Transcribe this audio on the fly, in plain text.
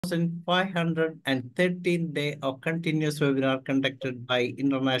1513th day of continuous webinar conducted by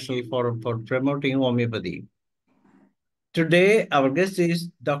International Forum for Promoting Homeopathy. Today, our guest is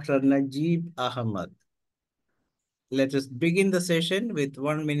Dr. NAJEEB Ahammed. Let us begin the session with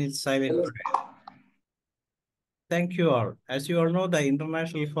 1 minute silent prayer. Thank you all. As you all know, the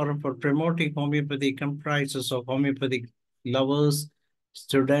International Forum for Promoting Homeopathy comprises of homeopathic lovers,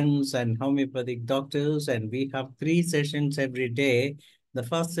 students, and homeopathic doctors, and we have 3 sessions every day. The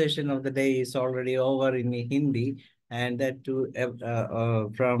first session of the day is already over in Hindi, and that too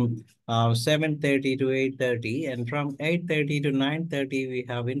from 7:30 to 8:30, and from 8:30 to 9:30 we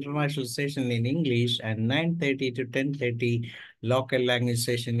have international session in English, and 9:30 to 10:30 local language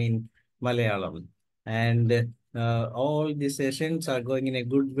session in Malayalam. And all the sessions are going in a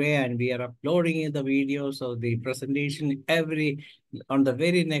good way, and we are uploading the videos of the presentation on the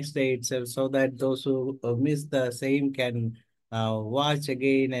very next day itself, so that those who miss the same can watch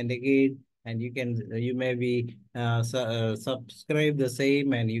again and again, and you may be subscribe the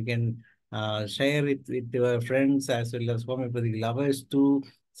same, and you can share it with your friends as well as homeopathy lovers too,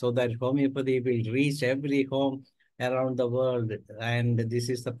 so that homeopathy will reach every home around the world. And this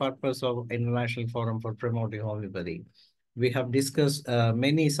is the purpose of International Forum for Promoting Homeopathy. We have discussed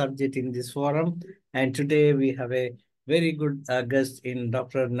many subjects in this forum, and today we have a very good guest in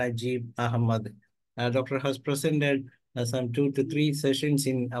Dr. NAJEEB Ahammed. Doctor has presented some 2 to 3 sessions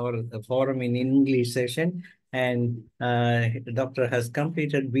in our forum in English session, and Doctor has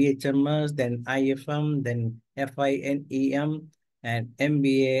completed BHMS, then IFM, then FINEM, and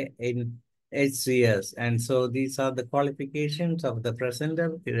MBA in HCS. And so these are the qualifications of the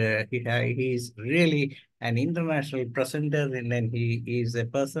presenter. He is really an international presenter, and then he is a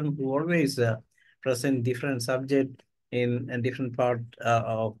person who always present different subject in a different part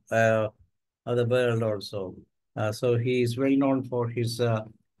of the world also. So he is well known for his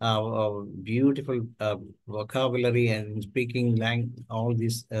beautiful vocabulary and speaking all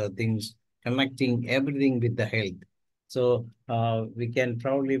these things, connecting everything with the health. So we can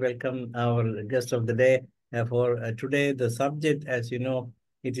proudly welcome our guest of the day. For today, the subject, as you know,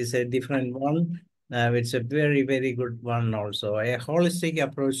 it is a different one. It's a very, very good one also. A holistic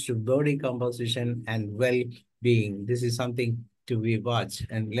approach to body composition and well-being. This is something to be watched.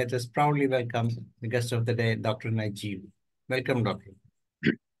 And let us proudly welcome the guest of the day, Dr. Najeeb. Welcome, Doctor.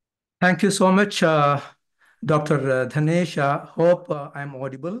 Thank you so much, Dr. Dhanesh. Hope I'm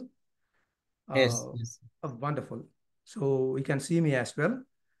audible. Yes. Wonderful. So you can see me as well.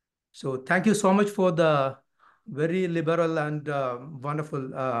 So thank you so much for the very liberal and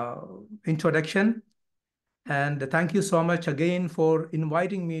wonderful introduction. And thank you so much again for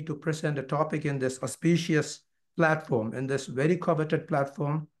inviting me to present a topic in this auspicious platform, in this very coveted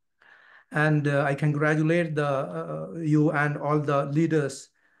platform. And I congratulate you and all the leaders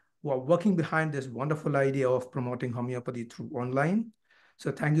who are working behind this wonderful idea of promoting homeopathy through online.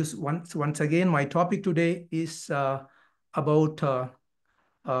 So thank you once again. My topic today is about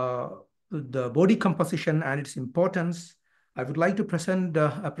the body composition and its importance. I would like to present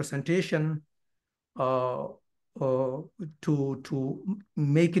a presentation to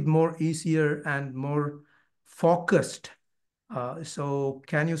make it more easier and more focused. So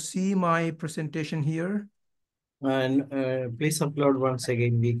can you see my presentation here? And please upload once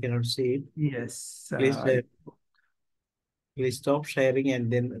again. We cannot see it. Yes. Please stop sharing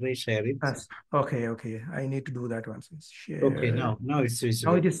and then reshare it. Okay. I need to do that once. Share. Okay, now it's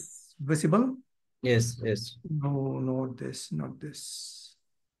visible. Now it is visible? Yes. No, not this.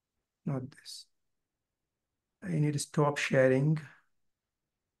 I need to stop sharing.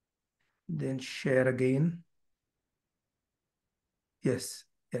 Then share again. Yes.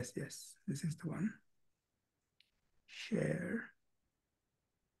 This is the one. Share.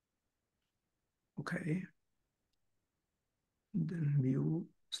 Okay. Then view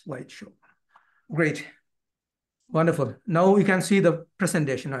slideshow. Great. Wonderful. Now you can see the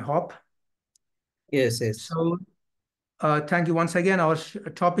presentation, I hope. Yes. So thank you once again. Our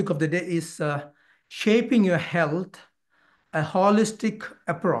topic of the day is shaping your health, a holistic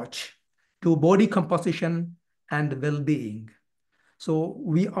approach to body composition and well-being. So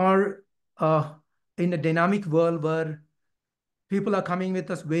we are in a dynamic world where people are coming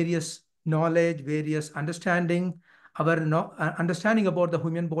with us various knowledge, various understanding. Our understanding about the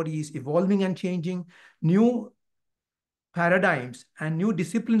human body is evolving and changing. New paradigms and new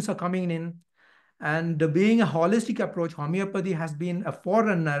disciplines are coming in. And being a holistic approach, homeopathy has been a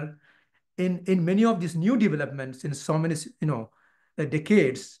forerunner in many of these new developments in so many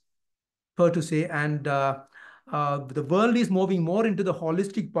decades, per to say. And the world is moving more into the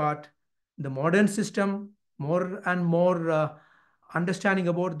holistic part, the modern system, more and more understanding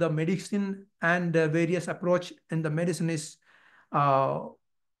about the medicine and various approach in the medicine is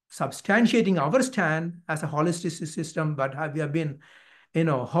substantiating our stand as a holistic system, but we have been,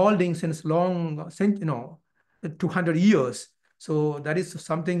 holding since long, since 200 years. So that is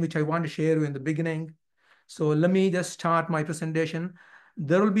something which I want to share in the beginning. So let me just start my presentation.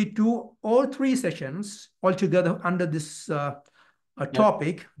 There will be 2 or 3 sessions altogether under this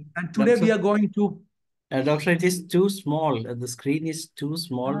topic, and today we are going to. Doctor, it is too small. The screen is too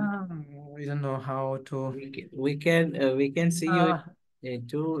small. I don't know how to. We can see you in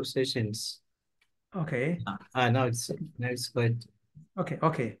 2 sessions. Okay. Now it's quite.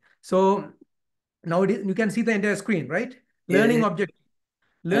 Okay. So now you can see the entire screen, right? Learning objective.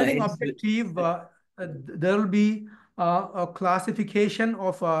 Learning objective. There will be a classification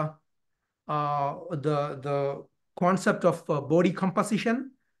of the concept of body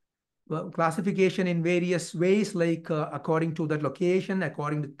composition. Classification in various ways, like according to the location,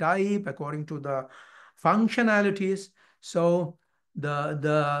 according to type, according to the functionalities. So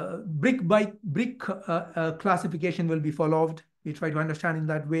the brick by brick classification will be followed. We try to understand in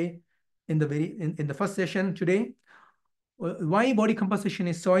that way in the first session today. Why body composition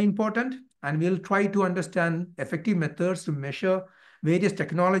is so important, and we'll try to understand effective methods to measure various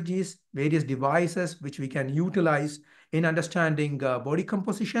technologies, various devices which we can utilize in understanding body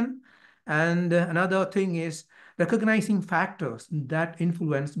composition. And another thing is recognizing factors that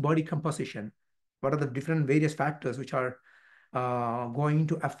influence body composition. What are the different various factors which are going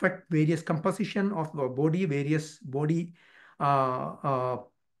to affect various composition of the body, various body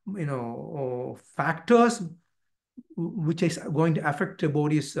factors which is going to affect the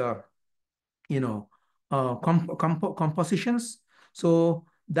body's compositions. So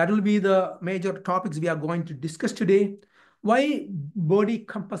that will be the major topics we are going to discuss today. Why body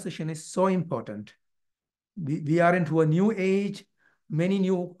composition is so important? We are into a new age. Many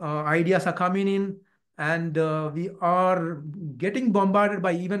new ideas are coming in, and we are getting bombarded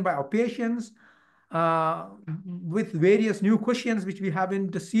by even by our patients with various new questions which we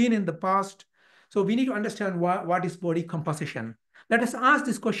haven't seen in the past. So we need to understand what is body composition. Let us ask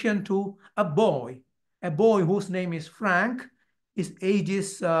this question to a boy whose name is Frank. His age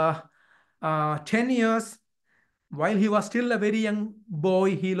is 10 years. While he was still a very young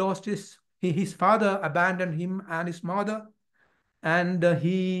boy, he lost his father abandoned him and his mother, and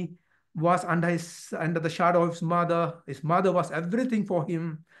he was under the shadow of his mother. His mother was everything for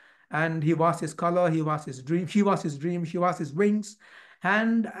him, and he was his color, he was his dream, she was his dream, she was his wings.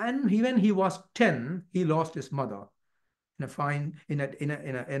 And when he was 10, he lost his mother in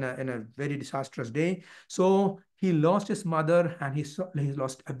a very disastrous day. So he lost his mother, and he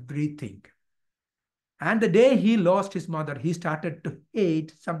lost everything. And the day he lost his mother, he started to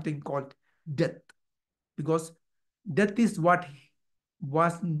hate something called death, because death is what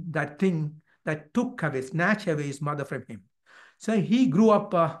was that thing that snatched away his mother from him. So he grew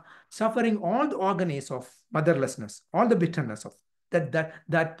up suffering all the agonies of motherlessness, all the bitterness of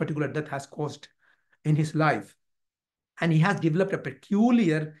that particular death has caused in his life. And he has developed a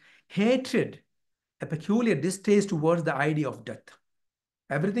peculiar hatred, a peculiar distaste towards the idea of death.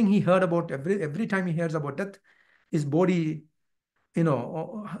 Everything he heard about, every time he hears about death, his body,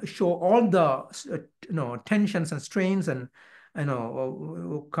 show all the, tensions and strains and,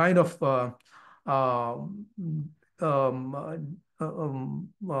 kind of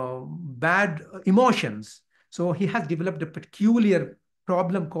bad emotions. So he has developed a peculiar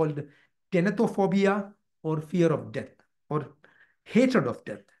problem called denatophobia, or fear of death, or hatred of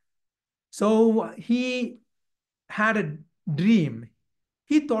death. So he had a dream.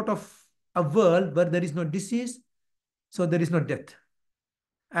 He thought of a world where there is no disease, so there is no death.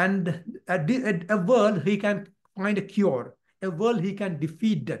 And a world he can find a cure, a world he can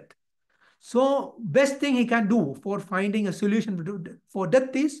defeat death. So best thing he can do for finding a solution for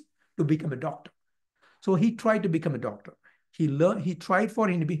death is to become a doctor. So he tried to become a doctor. He tried for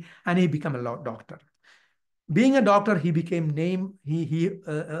him to be, and he became a doctor. Being a doctor, he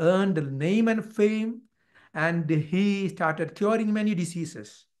earned the name and fame, and he started curing many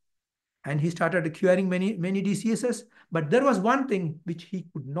diseases. And he started curing many diseases, but there was one thing which he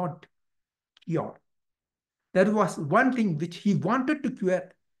could not cure. There was one thing which he wanted to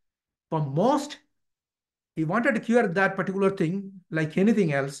cure for most. He wanted to cure that particular thing like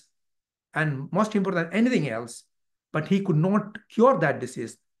anything else, and most important than anything else, but he could not cure that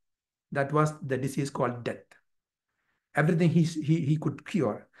disease. That was the disease called death. Everything he could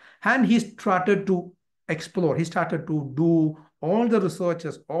cure. And he started to explore. He started to do all the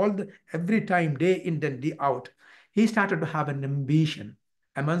researches, every time, day in and day out. He started to have an ambition,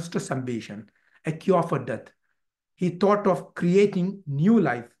 a monstrous ambition, a cure for death. he thought of creating new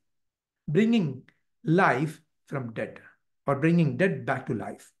life, bringing life from dead, or bringing dead back to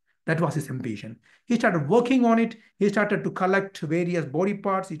life. That was his ambition. He started working on it. He started to collect various body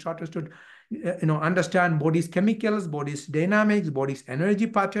parts. He started to understand body's chemicals, body's dynamics, body's energy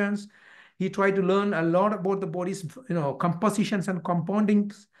patterns. He tried to learn a lot about the body's compositions and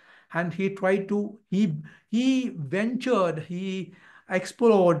compoundings. And he tried to he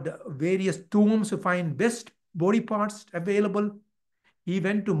explored various tombs to find best body parts available. He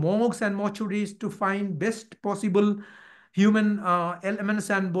went to morgues and mortuaries to find best possible human elements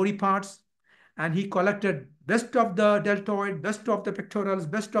and body parts. And he collected best of the deltoid, best of the pectorals,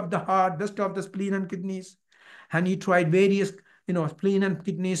 best of the heart, best of the spleen and kidneys. And he tried various, spleen and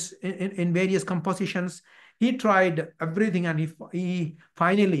kidneys in various compositions. He tried everything, and he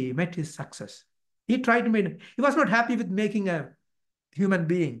finally met his success. He tried to make, he was not happy with making a human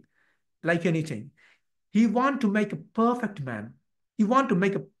being like anything. He want to make a perfect man. He want to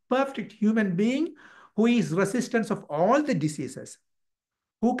make a perfect human being who is resistant of all the diseases,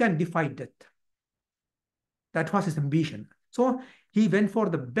 who can defy death. That was his ambition. So he went for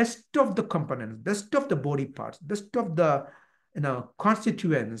the best of the components, best of the body parts, best of the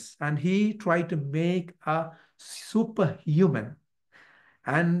constituents, and he tried to make a superhuman,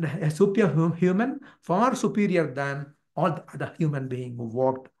 and a superhuman far superior than all the other human beings who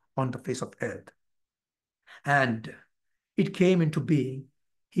walked on the face of earth. And it came into being.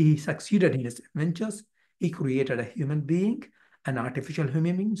 He succeeded in his ventures. He created a human being, an artificial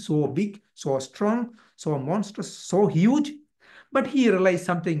human being, so big, so strong, so monstrous, so huge. But he realized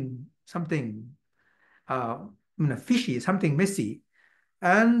something fishy, something messy.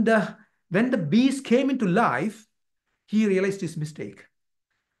 And when the beast came into life, he realized his mistake.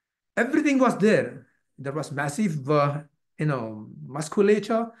 Everything was there. There was massive,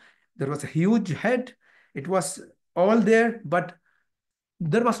 musculature. There was a huge head. It was all there, but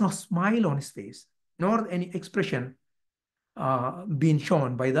there was no smile on his face, nor any expression being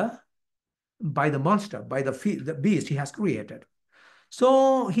shown by the monster, by the beast he has created.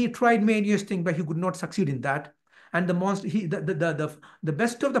 So he tried various things, but he could not succeed in that. And the monster, the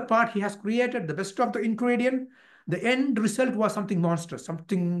best of the part he has created, the best of the ingredient, the end result was something monstrous,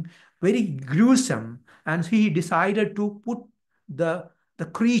 something very gruesome. And he decided to put the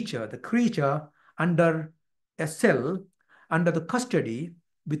creature under a cell, under the custody,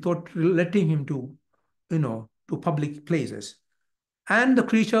 without letting him to public places. And the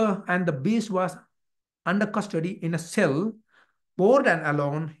creature and the beast was under custody in a cell, bored and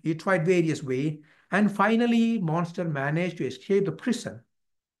alone. He tried various ways, and finally monster managed to escape the prison.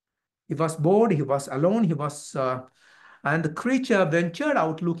 He was bored, he was alone, and the creature ventured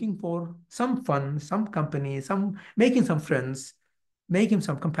out looking for some fun, some company, making some friends, making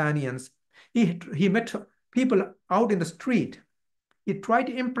some companions. He met people out in the street. He tried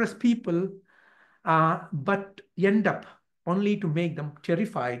to impress people, but end up only to make them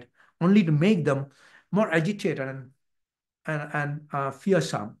terrified, only to make them more agitated and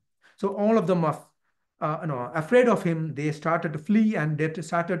fearsome. So all of them are, afraid of him. They started to flee, and they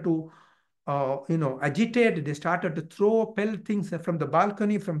started to, agitate. They started to pelt things from the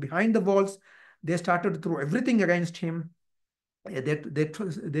balcony, from behind the walls. They started to throw everything against him.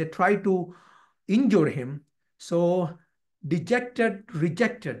 They tried to injure him. So dejected,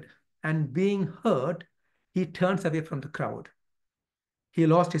 rejected, and being hurt, he turns away from the crowd. He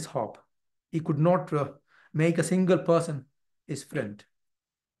lost his hope. He could not make a single person his friend.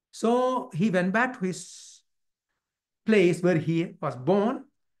 So he went back to his place where he was born,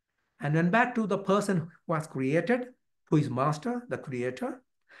 and went back to the person who was created, to his master, the creator,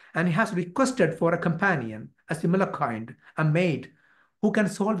 and he has requested for a companion, a similar kind, a maid, who can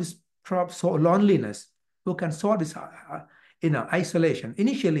solve his loneliness, who can solve his isolation.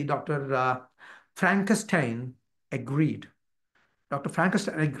 Initially, Dr. Frankenstein agreed. Dr.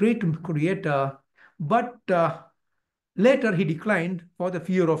 Frankenstein agreed to create but later he declined for the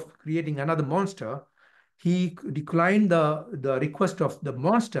fear of creating another monster. He declined the request of the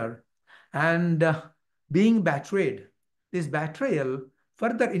monster, and being betrayed. This betrayal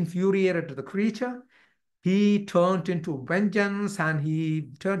further infuriated the creature. He turned into vengeance, and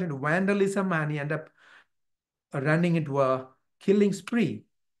he turned into vandalism, and he ended up running into a killing spree.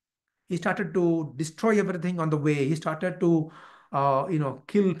 He started to destroy everything on the way. He started to,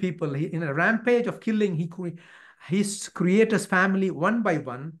 kill people. In a rampage of killing, his creator's family one by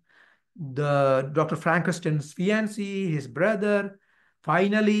one. The Dr. Frankenstein's fiancée, his brother,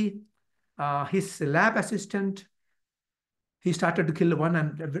 finally, his lab assistant. He started to kill one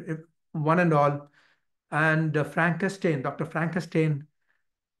and all. And Dr. Frankenstein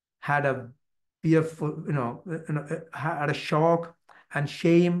had a fear, had a shock and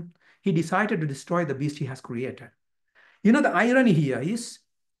shame. He decided to destroy the beast he has created. The irony here is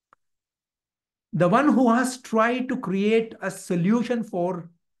the one who has tried to create a solution for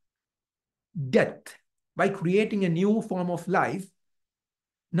death by creating a new form of life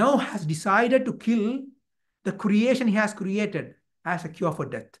now has decided to kill the creation he has created as a cure for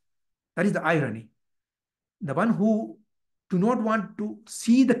death. That is the irony. The one who do not want to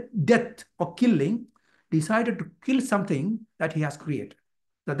see the death or killing decided to kill something that he has created.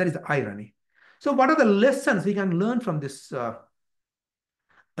 So that is the irony. So what are the lessons we can learn from this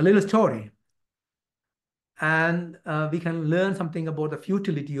little story? And we can learn something about the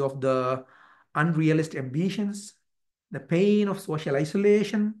futility of the unrealistic ambitions, the pain of social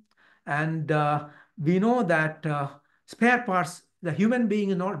isolation, and we know that spare parts, the human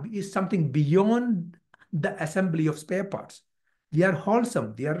being is something beyond the assembly of spare parts. They are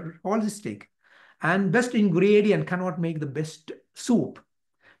wholesome, they are holistic, and best ingredient cannot make the best soup.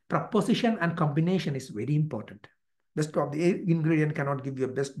 Proposition and combination is very important. Best of the ingredient cannot give you a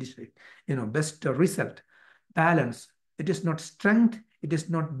best dish, best result. Balance. It is not strength. It is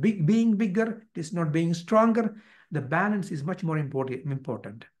not being bigger. It is not being stronger. The balance is much more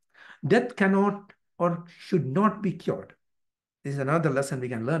important. Death cannot or should not be cured. This is another lesson we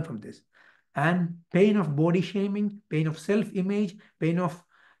can learn from this. And pain of body shaming, pain of self-image, pain of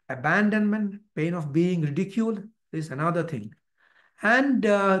abandonment, pain of being ridiculed is another thing. And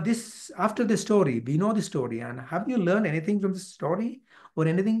after the story, we know the story. And have you learned anything from the story or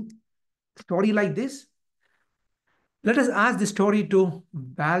anything story like this? Let us ask the story to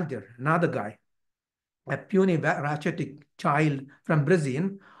Valdir, another guy, a puny, rachitic child from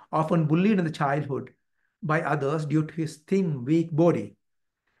Brazil, often bullied in the childhood by others due to his thin, weak body.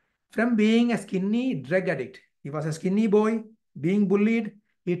 From being a skinny drug addict, he was a skinny boy, being bullied,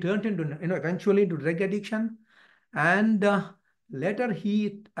 he turned into, eventually into drug addiction. And later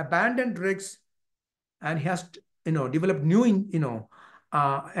he abandoned drugs and he has, developed new,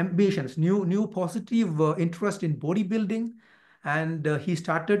 ambitions, new positive interest in bodybuilding, and he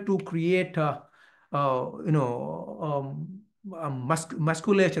started to create,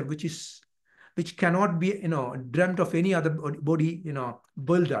 musculature, which cannot be, dreamt of any other body,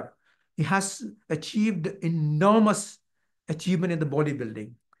 builder. He has achieved enormous achievement in the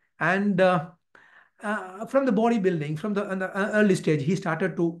bodybuilding, and from the bodybuilding, from the early stage, he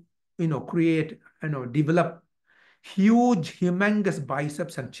started to, create, develop huge, humongous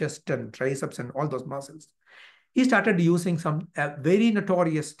biceps and chest and triceps and all those muscles. He started using some very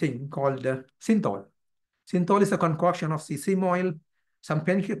notorious thing called synthol. Synthol is a concoction of sesame oil, some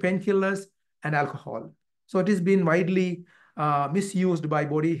painkillers, and alcohol. So it has been widely misused by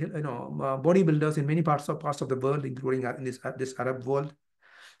bodybuilders in many parts of the world, including in this Arab world.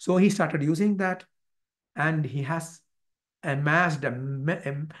 So he started using that, and he has amassed a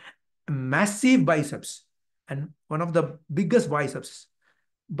massive biceps and one of the biggest biceps.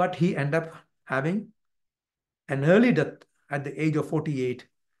 But he ended up having an early death at the age of 48.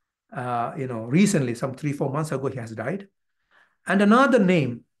 Recently, some 3-4 months ago, he has died. And another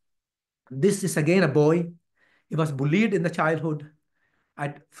name, this is again a boy. He was bullied in the childhood.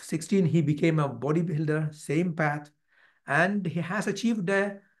 At 16, he became a bodybuilder, same path. And he has achieved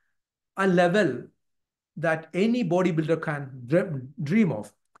a level that any bodybuilder can dream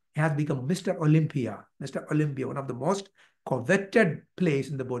of. He has become Mr. Olympia. Mr. Olympia, one of the most coveted place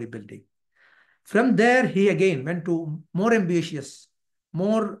in the bodybuilding. From there, he again went to more ambitious,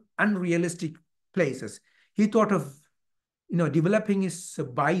 more unrealistic places. He thought of, developing his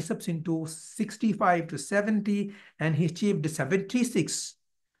biceps into 65 to 70, and he achieved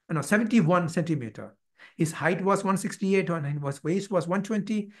 71 centimeter. His height was 168, and his waist was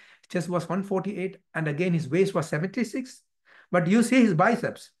 120, chest was 148, and again his waist was 76. But you see his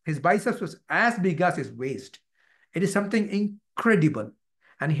biceps. His biceps was as big as his waist. It is something incredible.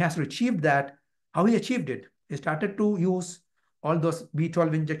 And he has achieved that. How he achieved it? He started to use all those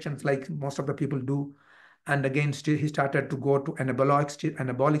B12 injections like most of the people do. And again, he started to go to anabolic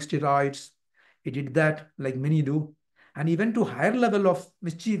steroids. He did that like many do. And he went to higher level of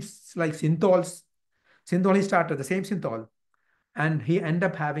mischiefs like synthols. Synthol he started, the same synthol. And he ended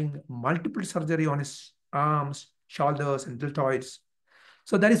up having multiple surgery on his arms, shoulders, and deltoids.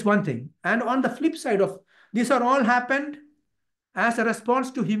 So that is one thing. And on the flip side of these are all happened as a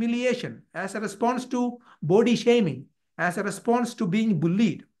response to humiliation, as a response to body shaming, as a response to being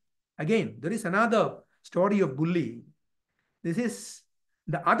bullied. Again, there is another story of bullying. This is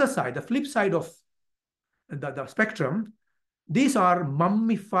the other side, the flip side of the spectrum. These are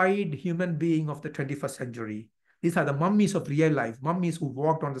mummified human beings of the 21st century. These are the mummies of real life, mummies who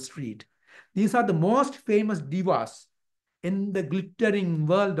walked on the street. These are the most famous divas in the glittering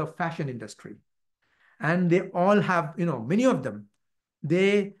world of fashion industry. And they all have, many of them,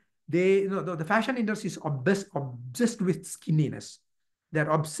 the fashion industry is obsessed with skinniness. They're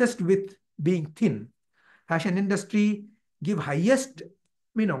obsessed with being thin. Fashion industry give highest,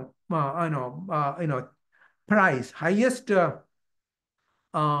 you know, price, highest uh,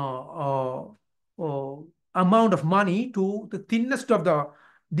 uh, amount of money to the thinnest of the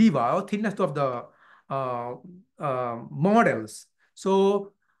diva or thinnest of the models.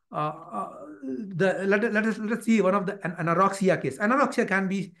 So let us see one of the anorexia case. Anorexia can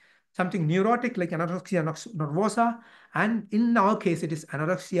be something neurotic like anorexia nervosa, and in our case it is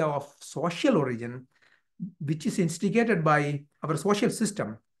anorexia of social origin, which is instigated by our social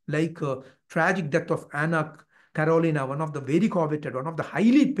system, like tragic death of Anna Carolina, one of the very coveted, one of the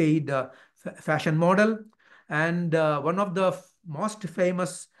highly paid fashion model, and one of the most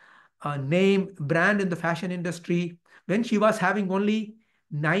famous name brand in the fashion industry. When she was having only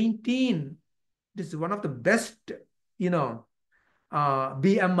 19, this is one of the best,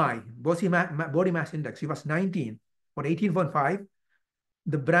 BMI, body mass index. She was 19 or 18.5.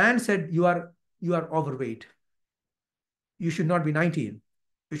 The brand said, you are overweight. You should not be 19.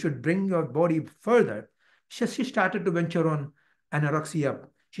 You should bring your body further. She started to venture on anorexia.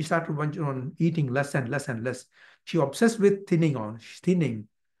 She started to venture on eating less and less and less. She obsessed with thinning,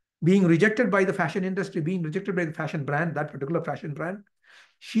 being rejected by the fashion industry, being rejected by the fashion brand, that particular fashion brand.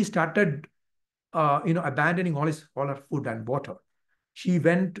 She started, abandoning all her food and water. She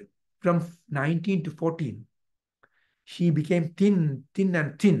went from 19 to 14. She became thin,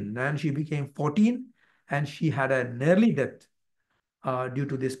 and she became 14, and she had an early death due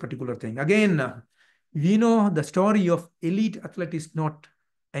to this particular thing. Again, we know the story of elite athlete is not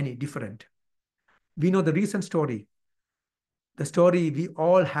any different. We know the recent story, the story we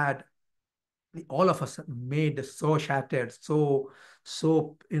all had, all of us made so shattered, so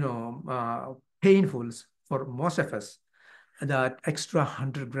painful for most of us. That extra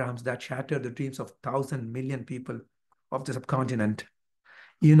 100 grams that shattered the dreams of 1,000 million people of the subcontinent.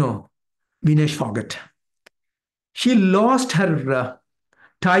 Vinesh Fogart. She lost her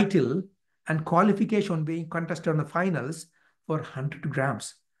title and qualification being contested on the finals for 100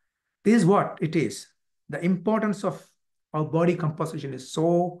 grams. This is what it is. The importance of our body composition is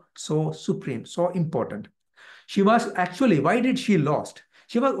so supreme, so important. She was actually, why did she lost?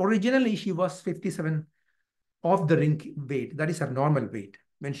 She was 57 of the ring weight. That is her normal weight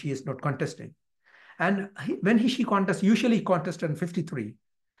when she is not contesting. And she contests, usually contested in 53.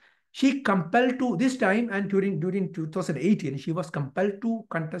 She compelled to this time, and during 2018, she was compelled to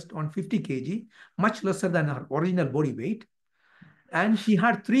contest on 50 kg, much lesser than her original body weight. And she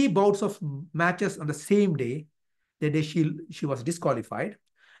had 3 bouts of matches on the same day. The day she was disqualified.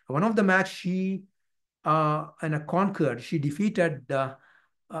 One of the match she in a conquered, she defeated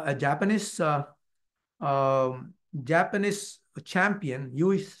a Japanese champion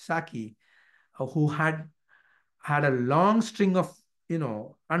Yui Saki, who had a long string of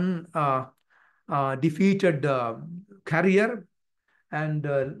defeated career, and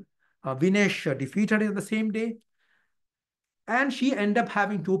Vinesh defeated in the same day, and she ended up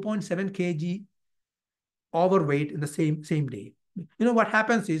having 2.7 kg overweight in the same day. What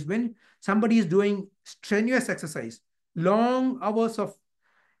happens is when somebody is doing strenuous exercise, long hours of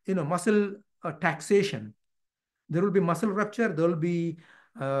muscle taxation, there will be muscle rupture, there will be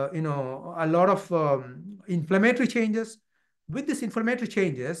a lot of inflammatory changes. With these inflammatory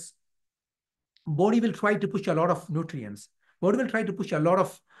changes, body will try to push a lot of nutrients. Body will try to push a lot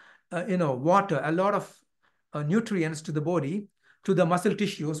of water, a lot of nutrients to the body, to the muscle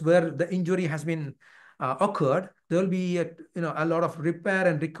tissues where the injury has been occurred. There will be a lot of repair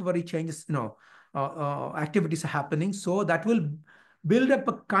and recovery changes, activities are happening. So that will build up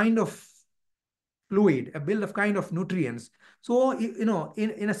a kind of fluid, a build of kind of nutrients. So in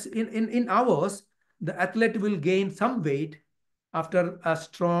hours, the athlete will gain some weight after a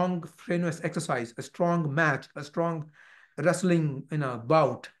strong strenuous exercise, a strong match, a strong wrestling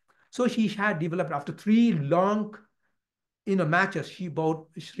bout. So she had developed after 3 long matches. She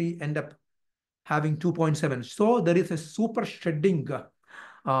ended up having 2.7. So there is a super shredding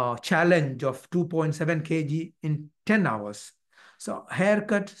challenge of 2.7 kg in 10 hours. So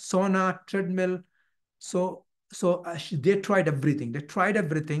haircut, sauna, treadmill. So they tried everything. They tried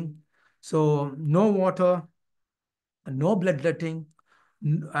everything. So no water, no bloodletting,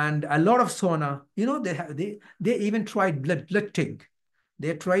 and a lot of sauna. They even tried bloodletting.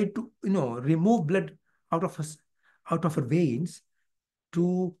 They tried to remove blood out of us, out of her veins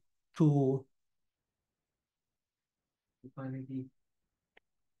to to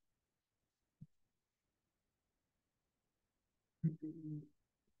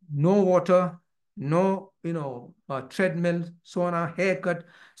no water, no, treadmill, sauna, haircut.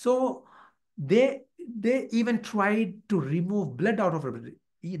 So they even tried to remove blood out of her body.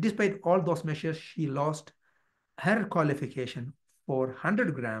 Despite all those measures, she lost her qualification for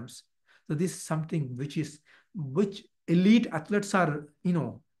 100 grams. So this is something which elite athletes are,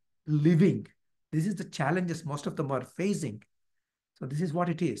 living. This is the challenges most of them are facing. So this is what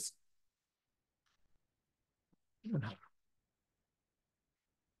it is.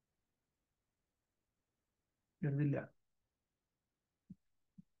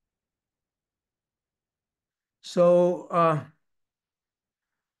 So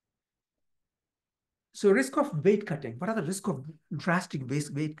risk of weight cutting. What are the risk of drastic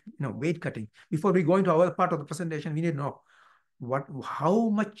weight cutting? Before we go into our part of the presentation, we need to know how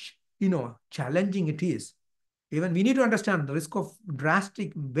much challenging it is. Even we need to understand the risk of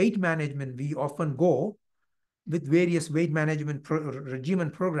drastic weight management. We often go with various weight management regime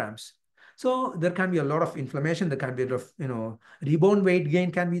and programs. So there can be a lot of inflammation. There can be a lot of rebound weight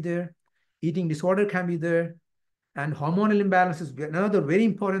gain can be there. Eating disorder can be there, and hormonal imbalance is another very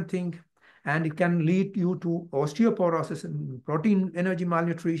important thing. And it can lead you to osteoporosis and protein energy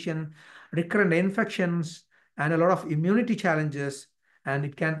malnutrition, recurrent infections, and a lot of immunity challenges. And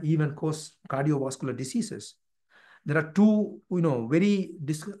it can even cause cardiovascular diseases. There are two, very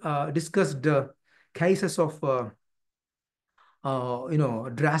discussed cases of,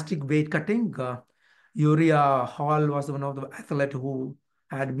 drastic weight cutting. Uriah Hall was one of the athletes who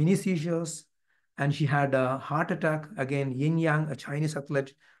had mini seizures, and she had a heart attack. Again, Yin Yang, a Chinese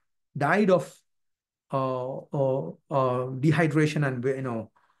athlete, died of dehydration and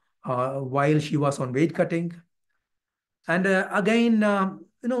while she was on weight cutting. And again,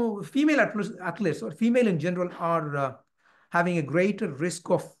 female athletes or female in general are having a greater risk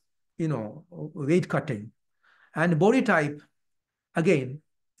of weight cutting. And body type, again,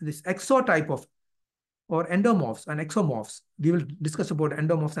 this exotype of or endomorphs and exomorphs. We will discuss about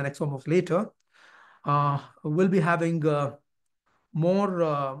endomorphs and exomorphs later. Will be having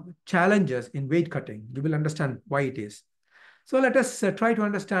more challenges in weight cutting. We will understand why it is. So let us try to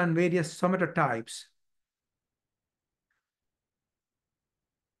understand various somatotypes.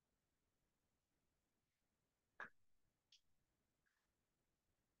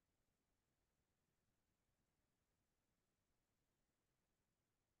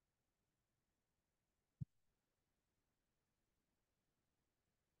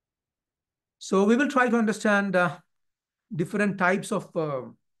 So we will try to understand different types of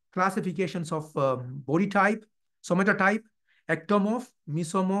classifications of body type, somatotype, ectomorph,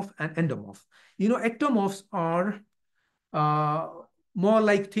 mesomorph, and endomorph. Ectomorphs are uh, more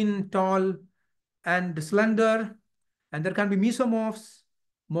like thin, tall, and slender, and there can be mesomorphs,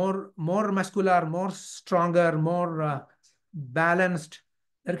 more muscular, more stronger, more balanced.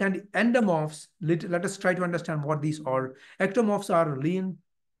 There can be endomorphs. Let us try to understand what these are. Ectomorphs are lean.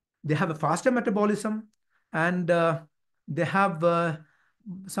 They have a faster metabolism, and they have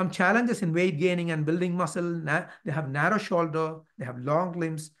some challenges in weight gaining and building muscle. They have narrow shoulder, they have long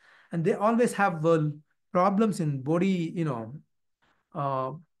limbs, and they always have problems in body, uh,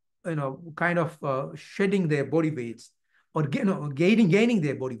 kind of shedding their body weights or gaining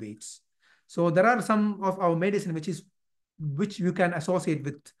their body weights. So there are some of our medicine which you can associate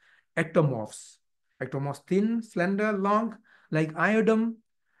with ectomorphs. Ectomorphs thin, slender, long, like iodine,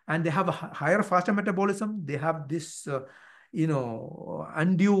 and they have a higher, faster metabolism. They have this,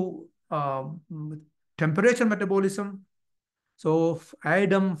 undue temperature metabolism. So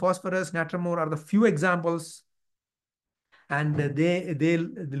iodine, phosphorus, natrimor are the few examples, and they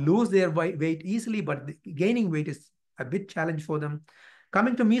lose their weight easily, but gaining weight is a bit challenge for them.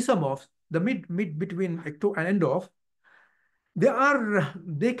 Coming to mesomorphs, the mid between ecto and endof,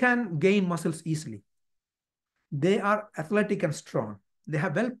 they can gain muscles easily. They are athletic and strong. They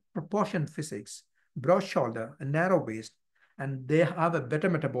have well proportioned physiques, broad shoulder, a narrow waist, and they have a better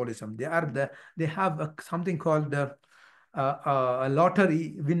metabolism. They have something called a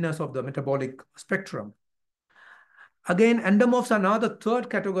lottery winners of the metabolic spectrum. Again, endomorphs are now the third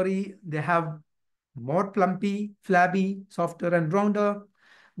category. They have more plumpy, flabby, softer, and rounder.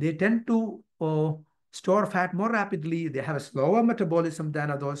 They tend to store fat more rapidly. They have a slower metabolism than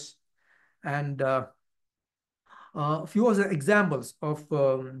others. And a few of the examples of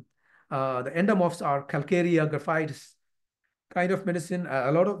the endomorphs are calcarea, graphites, kind of medicine, a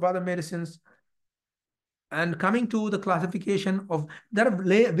lot of other medicines. And coming to the classification of, there are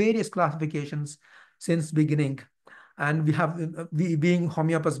various classifications since beginning. And we being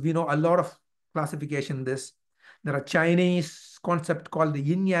homeopaths, we know a lot of classification in this. There are Chinese concept called the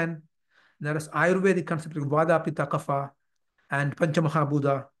yin yang. There is Ayurvedic concept of vada, pitta, kapha. And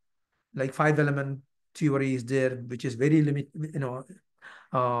Panchamahabhuta, like 5 element theory is there, which is very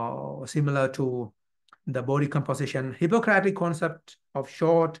similar to the body composition. Hippocratic concept of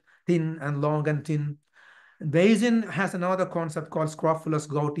short, thin, and long and thin. Bayesian has another concept called scrofulous,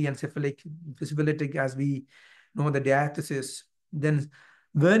 gouty, and syphilitic, as we know the diathesis. Then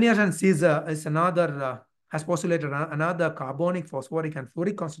Vernier and Caesar is another, has postulated another carbonic, phosphoric, and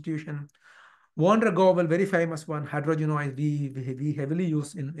fluoric constitution. Von der Gowel, very famous one, hydrogenoid, we heavily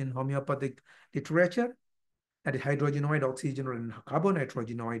use in homeopathic literature. That is hydrogenoid, oxygenoid, and carbon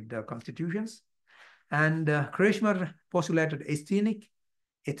hydrogenoid constitutions. And Kretschmer postulated asthenic,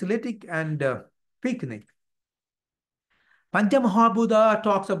 athletic, and picnic. Panchamahabhuta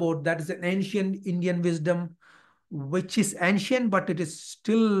talks about that is an ancient Indian wisdom, which is ancient, but it is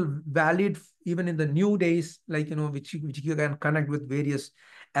still valid even in the new days, like, which you can connect with various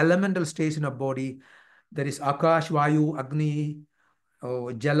elemental states in a body. There is Akash, Vayu, Agni,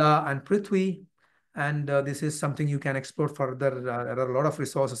 Jala, and Prithvi. And this is something you can explore further. There are a lot of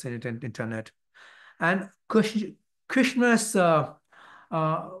resources in internet. And Krishna's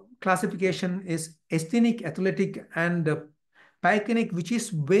classification is asthenic, athletic, and pycnic, which is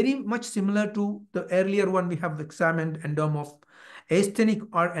very much similar to the earlier one we have examined, endomorph. Asthenic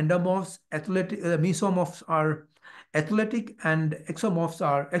are endomorphs, athletic, mesomorphs are athletic, and exomorphs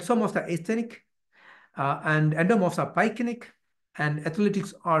are asthenic, and endomorphs are pycnic, and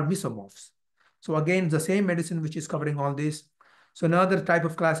athletics are mesomorphs. So again, the same medicine which is covering all this. So another type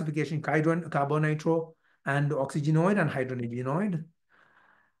of classification, carbonitro, and oxygenoid and hydrogenenoid.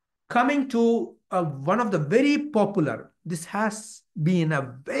 Coming to one of the very popular, this has been a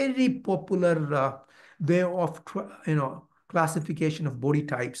very popular way of classification of body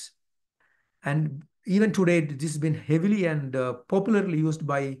types. And even today, this has been heavily and popularly used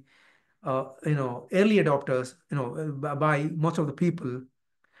by early adopters, by most of the people.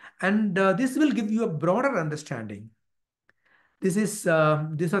 And this will give you a broader understanding. There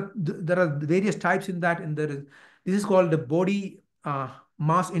are various types in that. This is called the body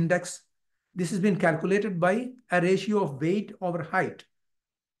mass index. This has been calculated by a ratio of weight over height.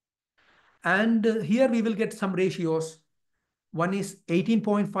 And here we will get some ratios. One is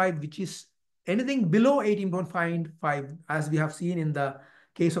 18.5, which is anything below 18.5, as we have seen in the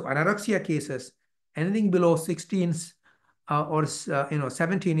case of anorexia cases. Anything below 16 or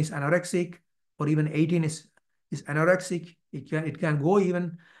 17 is anorexic, or even 18 is anorexic. It can go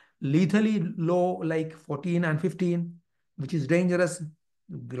even lethally low, like 14 and 15, which is dangerous,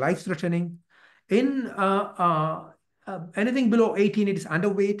 life-threatening. In anything below 18, it is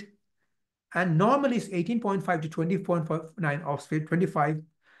underweight, and normal is 18.5 to 20.9 of 25.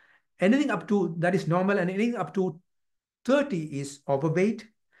 Anything up to that is normal, and anything up to 30 is overweight.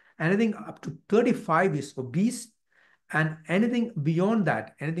 Anything up to 35 is obese, and anything beyond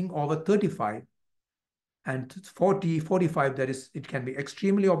that, anything over 35 and 40, 45, that is, it can be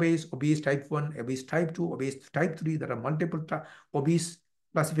extremely obese, obese type 1, obese type 2, obese type 3. There are multiple obese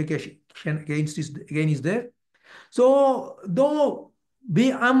classification again is there. So though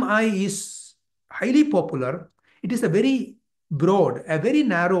BMI is highly popular, it is a very broad, a very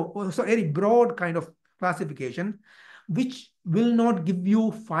narrow, so very broad kind of classification, which will not give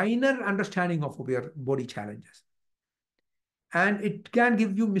you finer understanding of your body challenges. And it can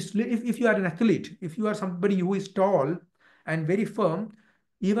give you if you are an athlete, if you are somebody who is tall and very firm,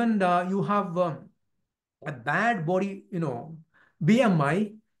 even you have a bad body,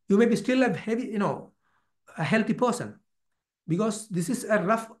 BMI, you may be still a heavy, a healthy person, because this is a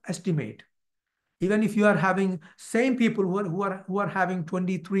rough estimate. Even if you are having same people who are having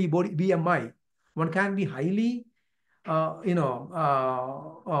 23 body BMI, one can be highly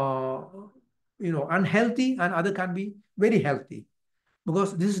unhealthy, and other can be very healthy,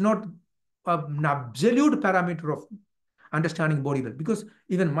 because this is not an absolute parameter of understanding body build. Because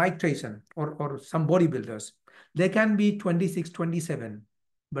even Mike Tyson or some bodybuilders, they can be 26, 27,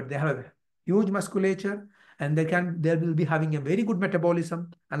 but they have a huge musculature, and they will be having a very good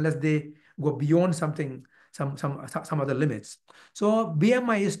metabolism unless they go beyond some other limits. So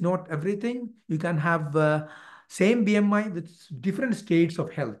BMI is not everything. You can have same BMI with different states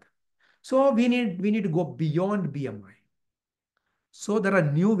of health. So we need to go beyond BMI. So there are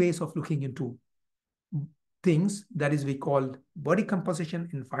new ways of looking into things, that is we call body composition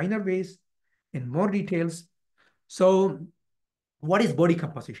in finer ways, in more details. So what is body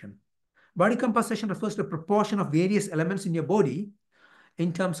composition? Body composition refers to the proportion of various elements in your body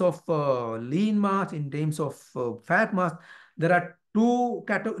in terms of lean mass, in terms of fat mass. There are two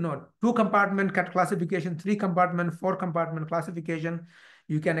compartment classification, 3 compartment, 4 compartment classification.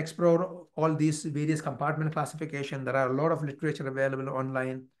 You can explore all these various compartment classification. There are a lot of literature available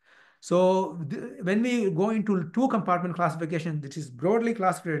online. So when we go into two compartment classification, this is broadly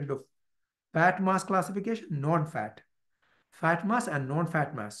classified into fat mass classification, non-fat, fat mass and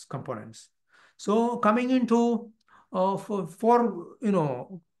non-fat mass components. So coming into for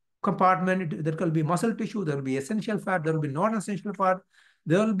compartment, there will be muscle tissue, there will be essential fat, there will be non-essential fat,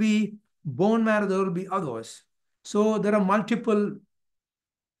 there will be bone marrow, there will be others. So there are multiple,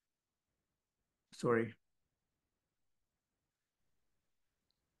 sorry,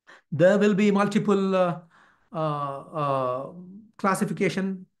 there will be multiple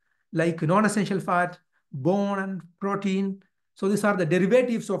classification like non-essential fat, bone and protein. So these are the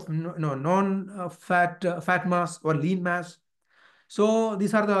derivatives of non-fat fat mass or lean mass. So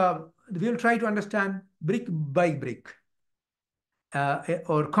these are we'll try to understand brick by brick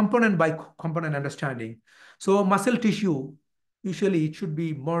or component by component understanding. So muscle tissue, usually it should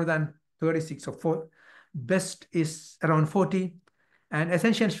be more than 36 or 4. Best is around 40. And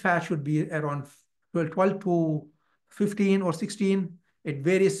essential fat should be around 12 to 15 or 16. It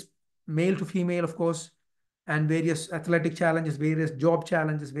varies male to female, of course, and various athletic challenges, various job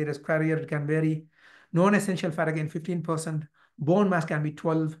challenges, various career, it can vary. Non-essential fat, again, 15%. Bone mass can be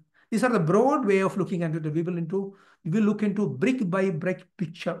 12. These are the broad way of looking at it. We will look into brick by brick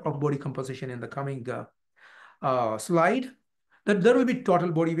picture of body composition in the coming slide. That there will be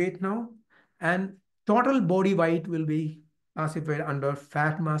total body weight now, and total body weight will be classified under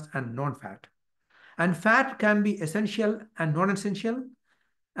fat mass and non-fat. And fat can be essential and non-essential,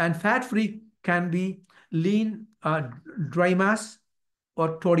 and fat-free can be lean, dry mass,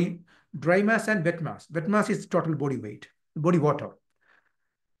 or dry mass and wet mass. Wet mass is total body weight, body water.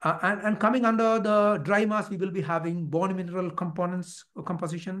 And coming under the dry mass, we will be having bone mineral components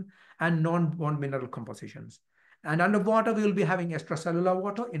composition and non-bone mineral compositions. And under water, we will be having extracellular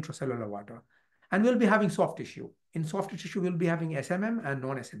water, intracellular water. And we'll be having soft tissue. In soft tissue, we'll be having SMM and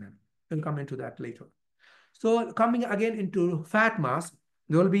non-SMM. We'll come into that later. So coming again into fat mass,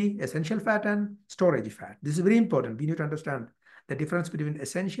 there will be essential fat and storage fat. This is very important. We need to understand the difference between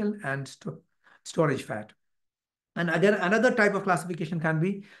essential and storage fat. And again, another type of classification can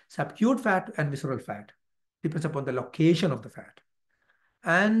be subacute fat and visceral fat. Depends upon the location of the fat.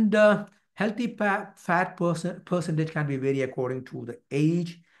 And healthy fat percentage can be vary according to the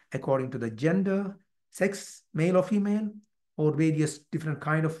age, according to the gender, sex, male or female, or various different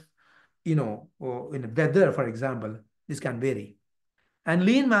kind of, or in weather, for example, this can vary. And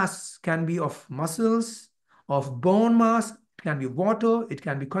lean mass can be of muscles, of bone mass, it can be water, it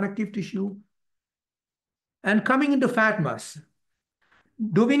can be connective tissue. And coming into fat mass,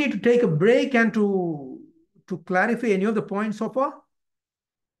 do we need to take a break and to clarify any of the points so far?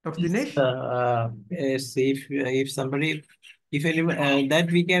 Dr. Dinesh? Yes, if somebody, if anyone,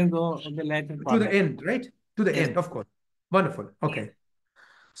 that we can go on the later part. To the end, right? To the end, of course. Wonderful. Okay.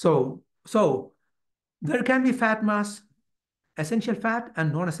 So there can be fat mass, essential fat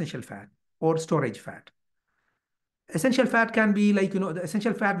and non-essential fat or storage fat. Essential fat can be like, the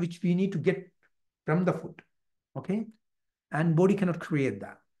essential fat which we need to get from the food. Okay. And body cannot create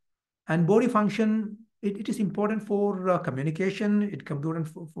that. And body function, it is important for communication, it is important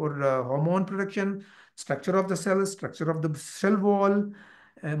for hormone production, structure of the cells, structure of the cell wall,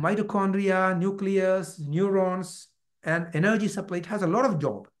 mitochondria, nucleus, neurons, and energy supply. It has a lot of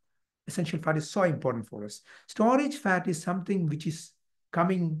job. Essential fat is so important for us. Storage fat is something which is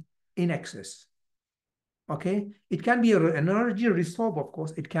coming in excess. Okay, it can be an energy reserve, of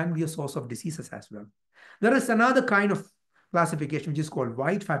course. It can be a source of diseases as well. There is another kind of classification which is called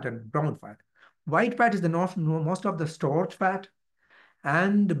white fat and brown fat. White fat is the most of the stored fat,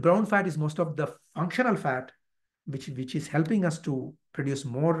 and brown fat is most of the functional fat, which is helping us to produce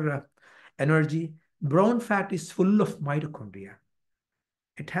more energy. Brown fat is full of mitochondria.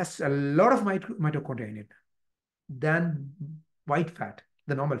 It has a lot of mitochondria in it than white fat,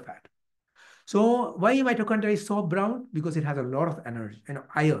 the normal fat. So why mitochondria is so brown? Because it has a lot of energy,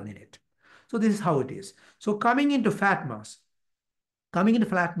 iron in it. So this is how it is. So coming into fat mass,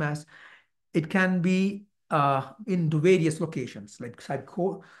 it can be into various locations like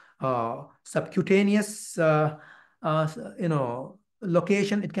subcutaneous,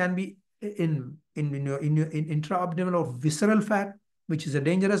 location. It can be in intra-abdominal or visceral fat, which is a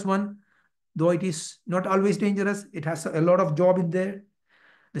dangerous one, though it is not always dangerous. It has a lot of job in there.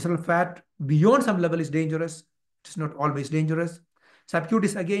 Visceral fat beyond some level is dangerous. It's not always dangerous.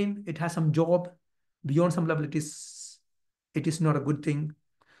 Subcutaneous, again, it has some job. Beyond some level, it is not a good thing.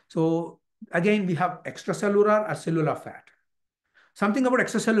 So again, we have extracellular or cellular fat. Something about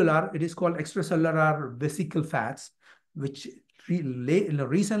extracellular, it is called extracellular vesicle fats, which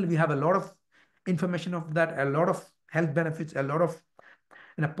recently we have a lot of information of that, a lot of health benefits, a lot of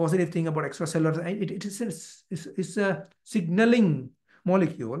positive thing about extracellular. It's a signaling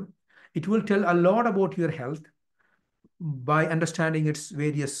molecule. It will tell a lot about your health by understanding its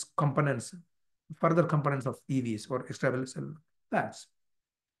various components, further components of EVs or extracellular fats.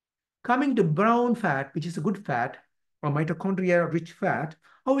 Coming to brown fat, which is a good fat or mitochondria-rich fat,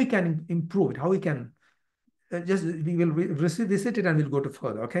 how we can improve it, how we can we will visit it and we'll go to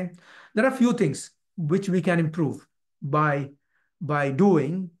further. Okay, there are a few things which we can improve by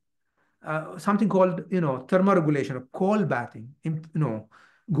doing something called thermoregulation or cold bathing.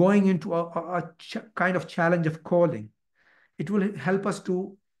 Going into a kind of challenge of cooling. It will help us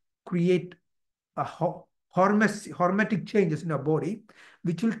to create a hormetic changes in our body,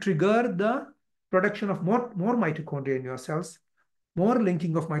 which will trigger the production of more mitochondria in your cells, more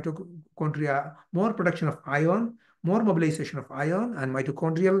linking of mitochondria, more production of iron, more mobilization of iron and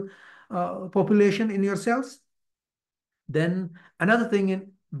mitochondrial population in your cells. Then another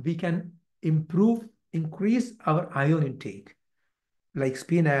thing, we can increase our iron intake, like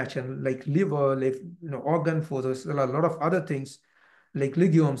spinach and like liver, like organ foods. There are a lot of other things like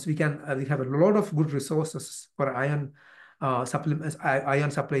legumes. We have a lot of good resources for iron supplements,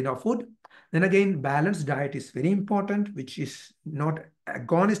 iron supply in our food. Then again, balanced diet is very important, which is not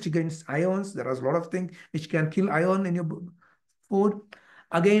agonist against ions. There are a lot of things which can kill iron in your food.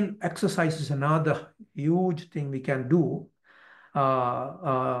 Again, exercise is another huge thing we can do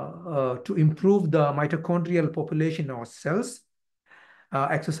to improve the mitochondrial population in our cells.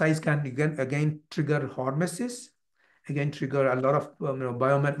 Exercise can again trigger hormesis, again trigger a lot of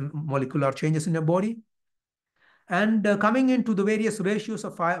biomolecular changes in your body. And coming into the various ratios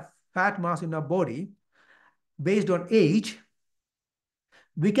of fat mass in our body based on age,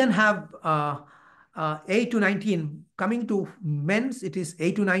 we can have 8 to 19. Coming to men's, it is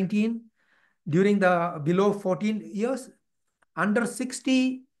 8 to 19. During the below 14 years, under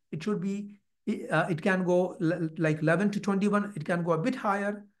 60, it should be, it can go like 11 to 21. It can go a bit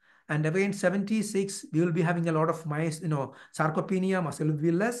higher. And again, 76, we will be having a lot of sarcopenia, muscle will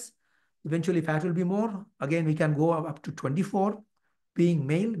be less. Eventually, fat will be more. Again, we can go up to 24. Being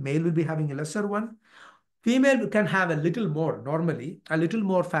male will be having a lesser one. Female can have a little more, normally, a little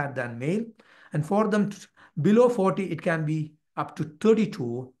more fat than male. And for them, below 40, it can be up to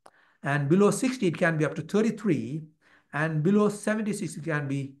 32. And below 60, it can be up to 33. And below 76, it can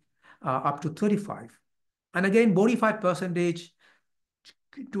be up to 35. And again, body fat percentage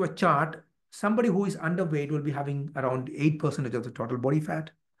to a chart, somebody who is underweight will be having around 8% of the total body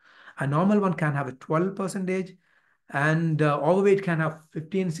fat. A normal one can have a 12%, and overweight can have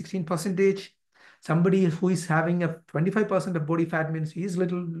 15, 16%. Somebody who is having a 25% of body fat means he is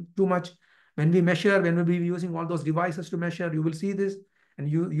little too much. When we measure, when we will be using all those devices to measure, you will see this, and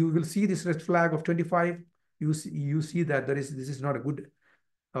you will see this red flag of 25. You see that this is not a good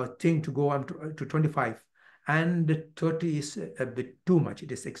thing to go on to 25. And 30 is a bit too much.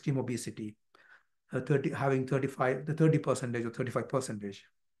 It is extreme obesity. 30 or 35%.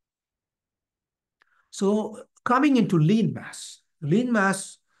 So coming into lean mass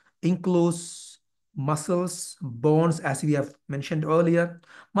includes muscles, bones, as we have mentioned earlier.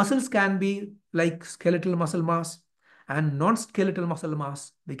 Muscles can be like skeletal muscle mass and non-skeletal muscle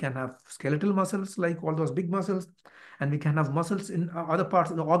mass. We can have skeletal muscles like all those big muscles, and we can have muscles in other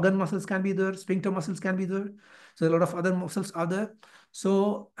parts. The organ muscles can be there, sphincter muscles can be there. So a lot of other muscles are there.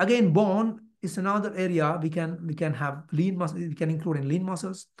 So again, bone is another area we can have lean muscle. We can include in lean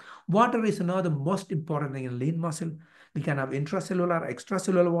muscles. Water is another most important thing in lean muscle. We can have intracellular,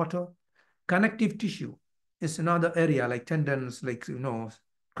 extracellular water. Connective tissue is another area like tendons, like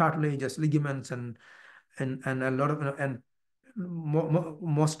cartilages, ligaments, and a lot of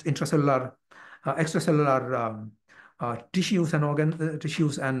most intracellular, extracellular tissues and organ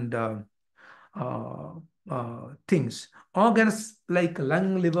tissues and things. Organs like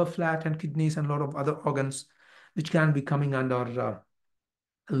lung, liver, fat, and kidneys, and a lot of other organs which can be coming under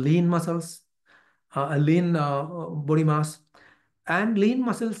lean muscles, a lean body mass. And lean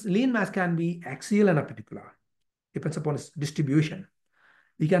mass can be axial and appendicular, depends upon its distribution.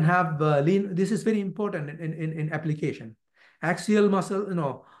 We can have lean, this is very important in application. Axial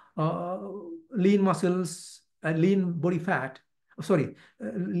muscle, lean muscles and lean body fat,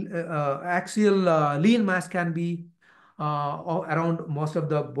 axial lean mass can be around most of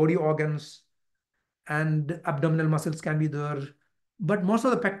the body organs, and abdominal muscles can be there. But most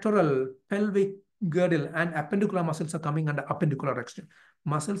of the pectoral, pelvic, girdle, and appendicular muscles are coming under appendicular extension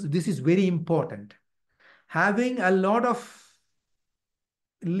muscles. This is very important. Having a lot of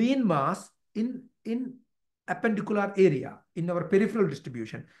lean mass in appendicular area in our peripheral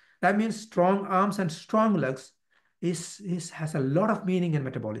distribution. That means strong arms and strong legs has a lot of meaning in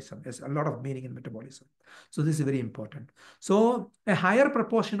metabolism. Has a lot of meaning in metabolism. So this is very important. So a higher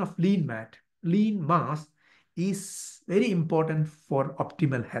proportion of lean mass is very important for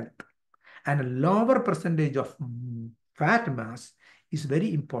optimal health, and a lower percentage of fat mass is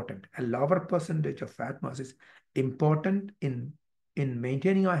very important. A lower percentage of fat mass is important in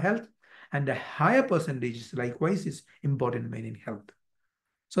maintaining our health, and a higher percentage likewise is important in maintaining health.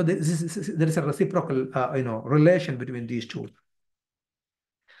 So there is a reciprocal relation between these two.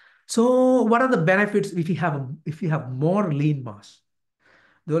 So what are the benefits if you have more lean mass?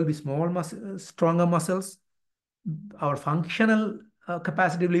 There will be stronger muscles. Our functional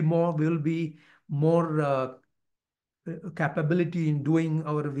capacity will be more capability in doing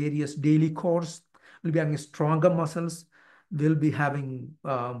our various daily chores. We'll be having stronger muscles. We'll be having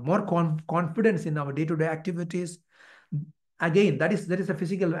more confidence in our day-to-day activities. Again, that is a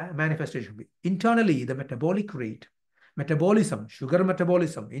physical manifestation. Internally, the metabolic rate, metabolism, sugar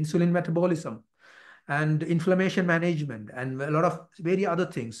metabolism, insulin metabolism, and inflammation management, and a lot of various other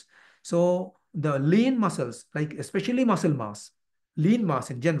things. So the lean muscles, like especially muscle mass, lean mass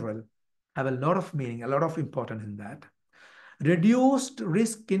in general, have a lot of meaning, a lot of importance in that. Reduced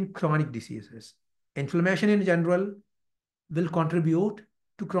risk in chronic diseases. Inflammation in general will contribute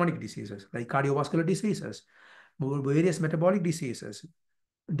to chronic diseases like cardiovascular diseases, various metabolic diseases,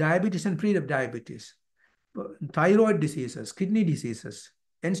 diabetes and pre-diabetes, thyroid diseases, kidney diseases,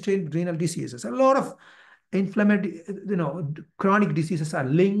 end-stage renal diseases. A lot of inflammatory, chronic diseases are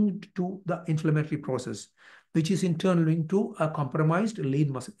linked to the inflammatory process, which is in turn linked to a compromised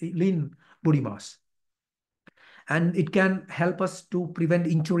lean body mass. And it can help us to prevent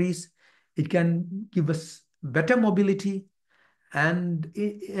injuries. It can give us better mobility. And at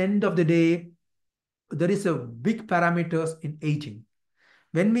the end of the day, there is a big parameters in aging.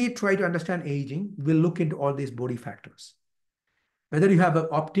 When we try to understand aging, we'll look into all these body factors. Whether you have an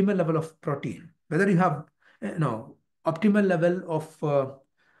optimal level of protein, whether you have optimal level of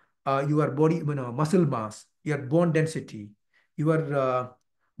your body, muscle mass, your bone density, your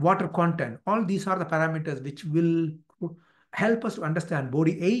water content. All these are the parameters which will help us to understand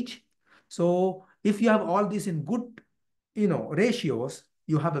body age. So if you have all these in good, ratios,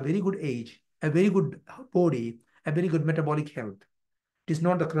 you have a very good age, a very good body, a very good metabolic health. It is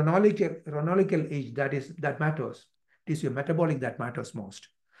not the chronological age that matters. It is your metabolic that matters most.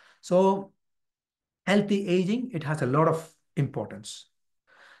 So healthy aging, it has a lot of importance.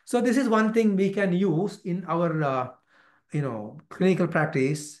 So this is one thing we can use in our clinical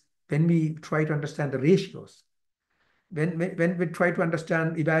practice when we try to understand the ratios. When we try to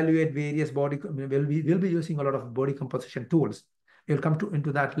evaluate various body, we'll be using a lot of body composition tools. We'll come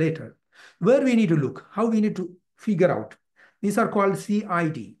into that later. Where we need to look, how we need to figure out. These are called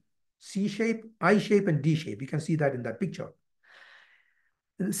CID, C shape, I shape, and D shape. You can see that in that picture.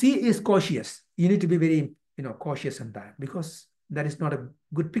 C is cautious. You need to be very cautious in that, because that is not a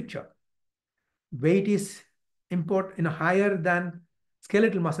good picture. Weight is higher than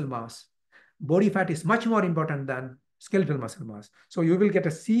skeletal muscle mass. Body fat is much more important than skeletal muscle mass. So you will get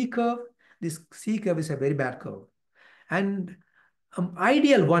a C curve. This C curve is a very bad curve. And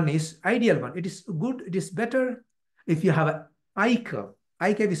ideal one. It is good. It is better if you have an I curve.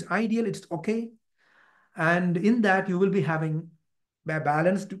 I curve is ideal. It's okay. And in that, you will be having a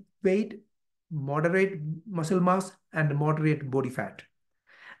balanced weight, moderate muscle mass, and moderate body fat.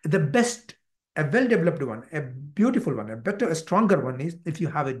 The best, a well-developed one, a beautiful one, a stronger one is if you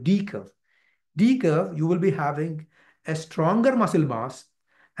have a D curve. D curve, you will be having a stronger muscle mass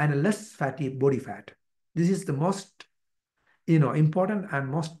and a less fatty body fat. This is the most, important and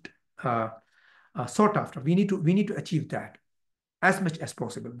most sought after. We need to achieve that as much as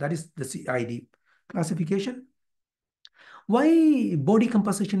possible. That is the CID classification. Why body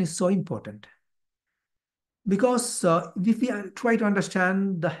composition is so important? Because if we try to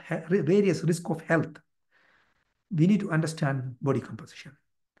understand the various risks of health, we need to understand body composition.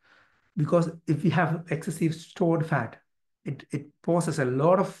 Because if we have excessive stored fat, it poses a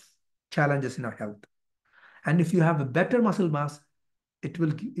lot of challenges in our health. And if you have a better muscle mass, it will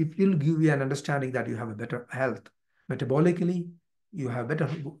give you an understanding that you have a better health. Metabolically, you have better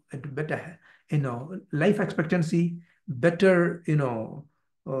life expectancy, better,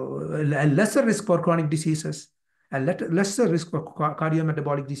 a lesser risk for chronic diseases, a lesser risk for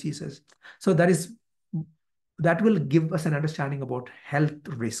cardiometabolic diseases. So that will give us an understanding about health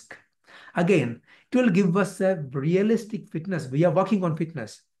risk. Again, it will give us a realistic fitness. We are working on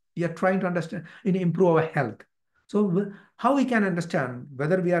fitness. We are trying to understand and improve our health. So how we can understand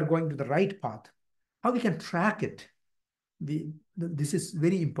whether we are going to the right path? how we can track it. This is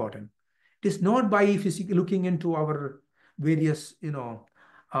very important. It is not by physically looking into our various,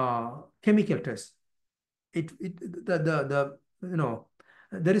 chemical tests. There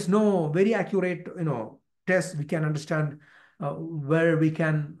is no very accurate, test we can understand where we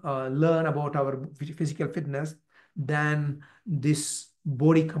can learn about our physical fitness than this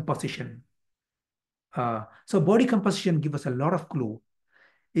body composition. So body composition gives us a lot of clue.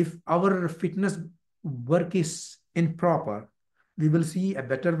 If our fitness work is improper, we will see a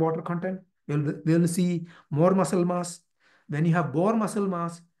better water content. We will see more muscle mass. When you have more muscle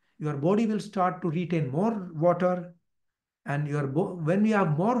mass, your body will start to retain more water, and when you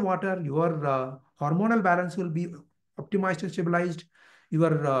have more water, your hormonal balance will be optimized and stabilized.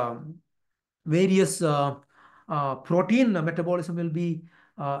 Your various protein metabolism will be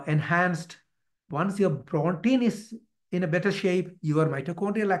enhanced. Once your protein is in a better shape, your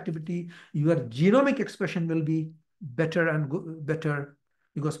mitochondrial activity, your genomic expression will be better and better,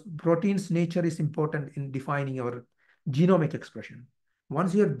 because protein's nature is important in defining our genomic expression.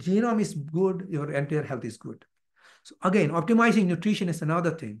 Once your genome is good, your entire health is good. So again, optimizing nutrition is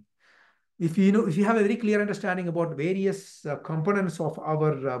another thing. If you have a very clear understanding about various components of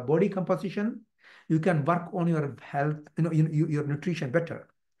our body composition, you can work on your health, your nutrition better.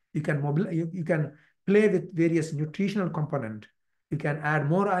 You can you can play with various nutritional component. You can add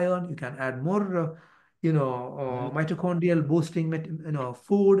more iron. You can add more, mitochondrial boosting,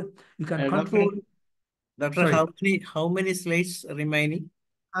 food. You can Doctor, control. Doctor, Sorry. how many slides remaining?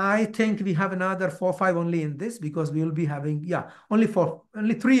 I think we have another 4, 5 only in this, because we will be having, yeah, only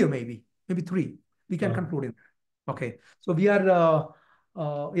three, or maybe three. We can conclude in that. Okay. So we are,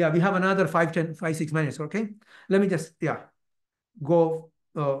 yeah, we have another 5, 6 minutes. Okay. Let me just, yeah, go,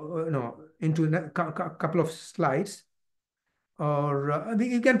 into a couple of slides, or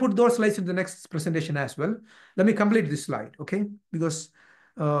you can put those slides in the next presentation as well. Let me complete this slide. Okay. Because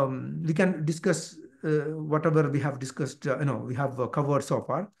we can discuss whatever we have discussed, we have covered so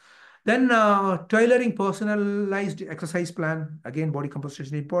far. Then tailoring personalized exercise plan. Again, body composition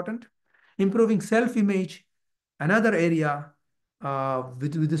is important. Improving self-image, another area.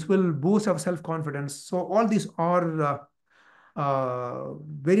 With this will boost our self-confidence. So all these are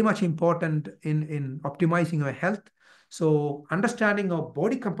very much important in optimizing our health. So understanding of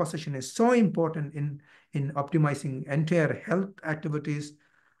body composition is so important in optimizing entire health activities,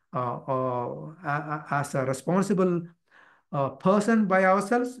 as a responsible person by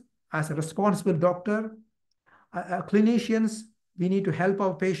ourselves, as a responsible doctor, clinicians. We need to help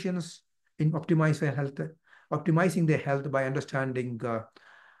our patients in optimizing their health by understanding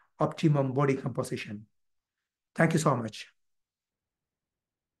optimum body composition. Thank you so much.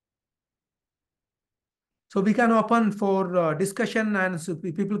 So we can open for discussion, and so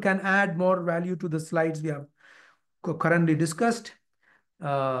people can add more value to the slides we have currently discussed.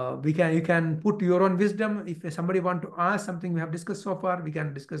 You can put your own wisdom. If somebody want to ask something we have discussed so far, we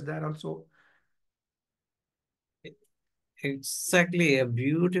can discuss that also. Exactly, a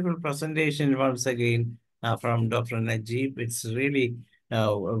beautiful presentation once again from Dr. Najeeb. It's really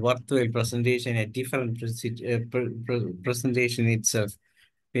a worthwhile presentation, a different presentation itself.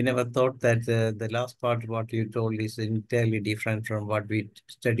 We never thought that the last part, what you told, is entirely different from what we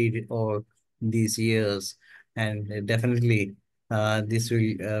studied all these years. And definitely, this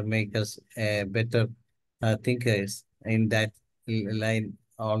will make us better thinkers in that line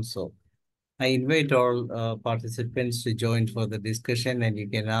also. I invite all participants to join for the discussion, and you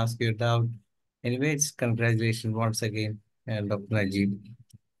can ask your doubt. Anyways, congratulations once again, Dr. Najeeb.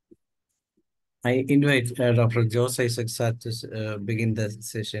 I invite Dr. Jose Isaac to begin the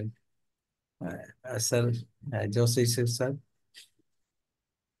session. Sir, Jose Isaac, sir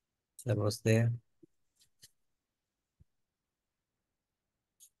was there.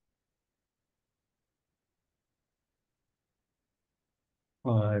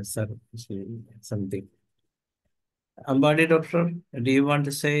 Sir, something. Ambadi, doctor, do you want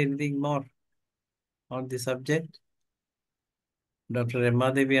to say anything more on the subject? Dr.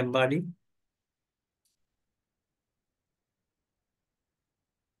 Emmadevi Ambadi?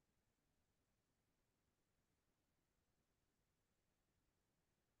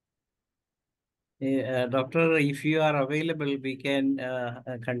 Doctor, if you are available, we can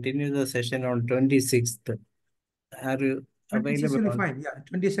continue the session on 26th. Are you 26 available will be on? fine. Yeah,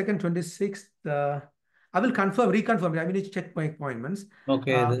 22nd, 26th. I will reconfirm. I will need to check my appointments.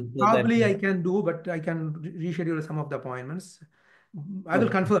 Okay. Probably I can do, but I can reschedule some of the appointments. I will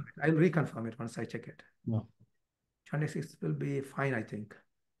confirm it. I will reconfirm it once I check it. No. 26th will be fine, I think.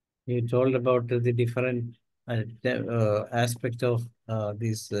 You told about the different aspect of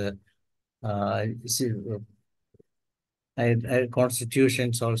this see,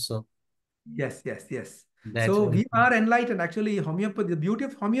 constitutions also. Yes, yes, yes. That So we are enlightened. Actually, homeopathy, the beauty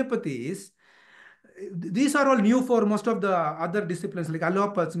of homeopathy is these are all new for most of the other disciplines like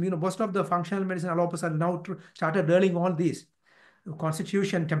allopaths. Most of the functional medicine allopaths are now started learning all these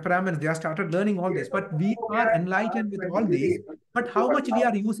constitution, temperaments. They have started learning all this, but we are enlightened with all these. But how much we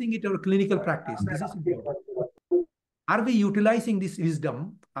are using it in our clinical practice? This is important. Are we utilizing this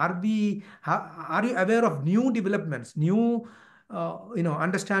wisdom? Are you aware of new developments, new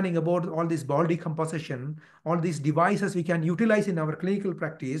understanding about all this body composition, all these devices we can utilize in our clinical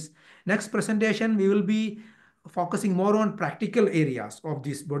practice? Next presentation we will be focusing more on practical areas of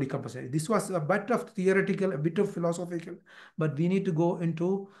this body composition. This was a bit of theoretical, a bit of philosophical, but we need to go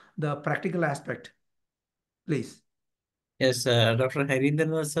into the practical aspect. Please. yes, Dr.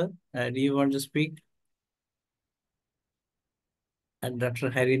 Harindran sir, do you want to speak? And Dr.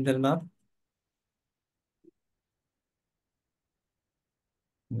 Harindran?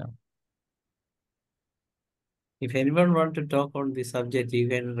 No. If anyone want to talk on the subject, you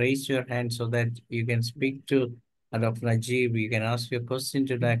can raise your hand so that you can speak to Dr. Najeeb. You can ask your question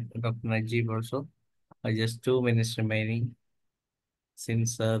to Dr. Najeeb also. Just 2 minutes remaining.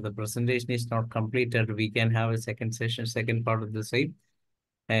 Since the presentation is not completed, we can have a second session, second part of the same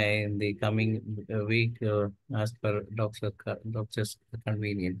in the coming week as per doctor's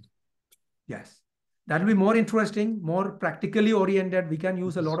convenience. Yes. That will be more interesting, more practically oriented. We can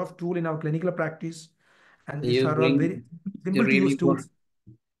use a lot of tool in our clinical practice. And these You are all very bring you simple to use really tools.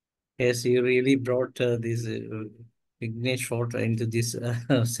 yes, you really brought this Vignesh photo into this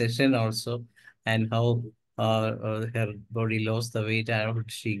session also, and how her body lost the weight, and how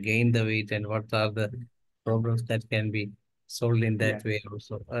she gained the weight, and what are the problems that can be solved in that Yes. way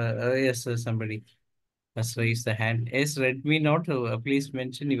also. Yes, somebody has raised the hand. Yes, let me not. Please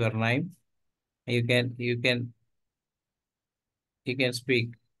mention your name. You can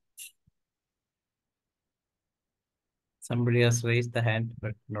speak. Somebody has raised the hand,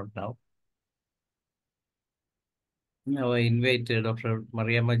 but not now. Now I invite Dr.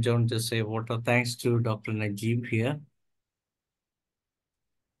 Mariama John to say vote of thanks to Dr. Najeeb here.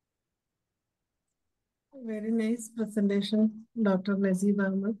 Very nice presentation, Dr. NAJEEB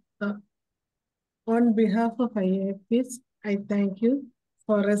Ahmed. On behalf of IFPH, I thank you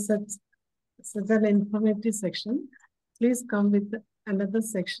for such an informative section. Please come with another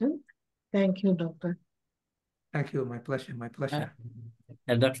section. Thank you, Doctor. Thank you. My pleasure. My pleasure.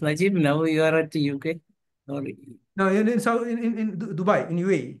 Dr. Najeeb, now you are at the UK or No, in Dubai, in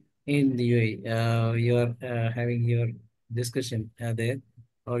UAE. in the UAE. You are having your discussion there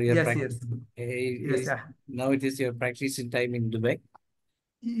or your Yes, practice. yes. Yes, yeah. Now it is your practicing time in Dubai.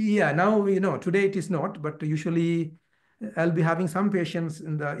 Yeah, now, today it is not, but usually I'll be having some patients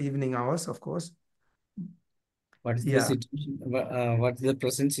in the evening hours, of course. What is the Yeah. situation? What is the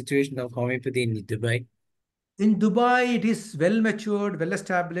present situation of homeopathy in Dubai? In Dubai, it is well matured, well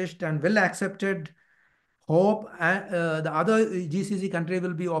established, and well accepted. Hope the other GCC country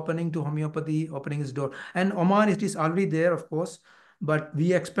will be opening to homeopathy, opening its door. And Oman, it is already there, of course. But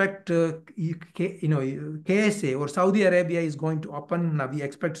we expect, KSA or Saudi Arabia is going to open. We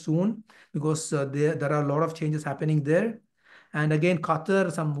expect soon because there are a lot of changes happening there. And again,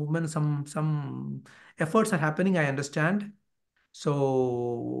 Qatar, some movement, some efforts are happening. I understand.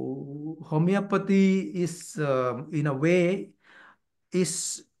 So homeopathy is, in a way,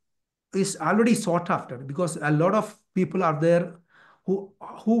 is is already sought after because a lot of people are there who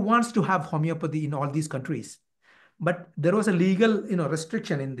wants to have homeopathy in all these countries. But there was a legal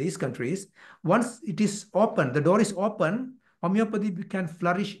restriction in these countries. Once it is open, the door is open, homeopathy can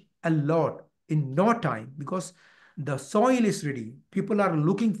flourish a lot in no time because the soil is ready. People are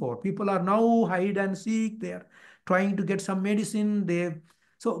now hide and seek. They are trying to get some medicine.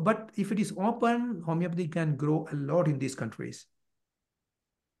 But if it is open, homeopathy can grow a lot in these countries.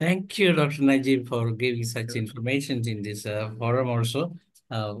 Thank you, Dr. Najib, for giving such information in this forum also.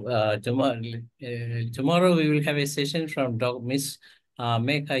 Tomorrow we will have a session from Miss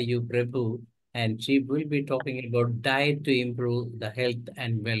Megha U. Prabhu, and she will be talking about diet to improve the health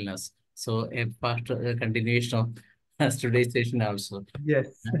and wellness. So a continuation of today's session also,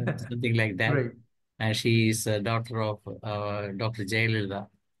 Yes. something like that. Great. And she is a daughter of Dr. Jayalalitha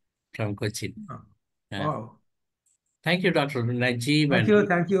from Cochin. Oh, wow. Thank you, Dr. Najib. Thank And you.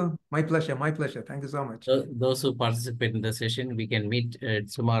 Thank you. My pleasure. My pleasure. Thank you so much. those who participate in the session, we can meet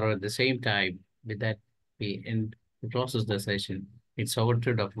tomorrow at the same time. With that, we end, closes the session. It's over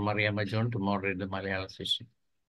to Dr. Mariama John to moderate the Malayalam session.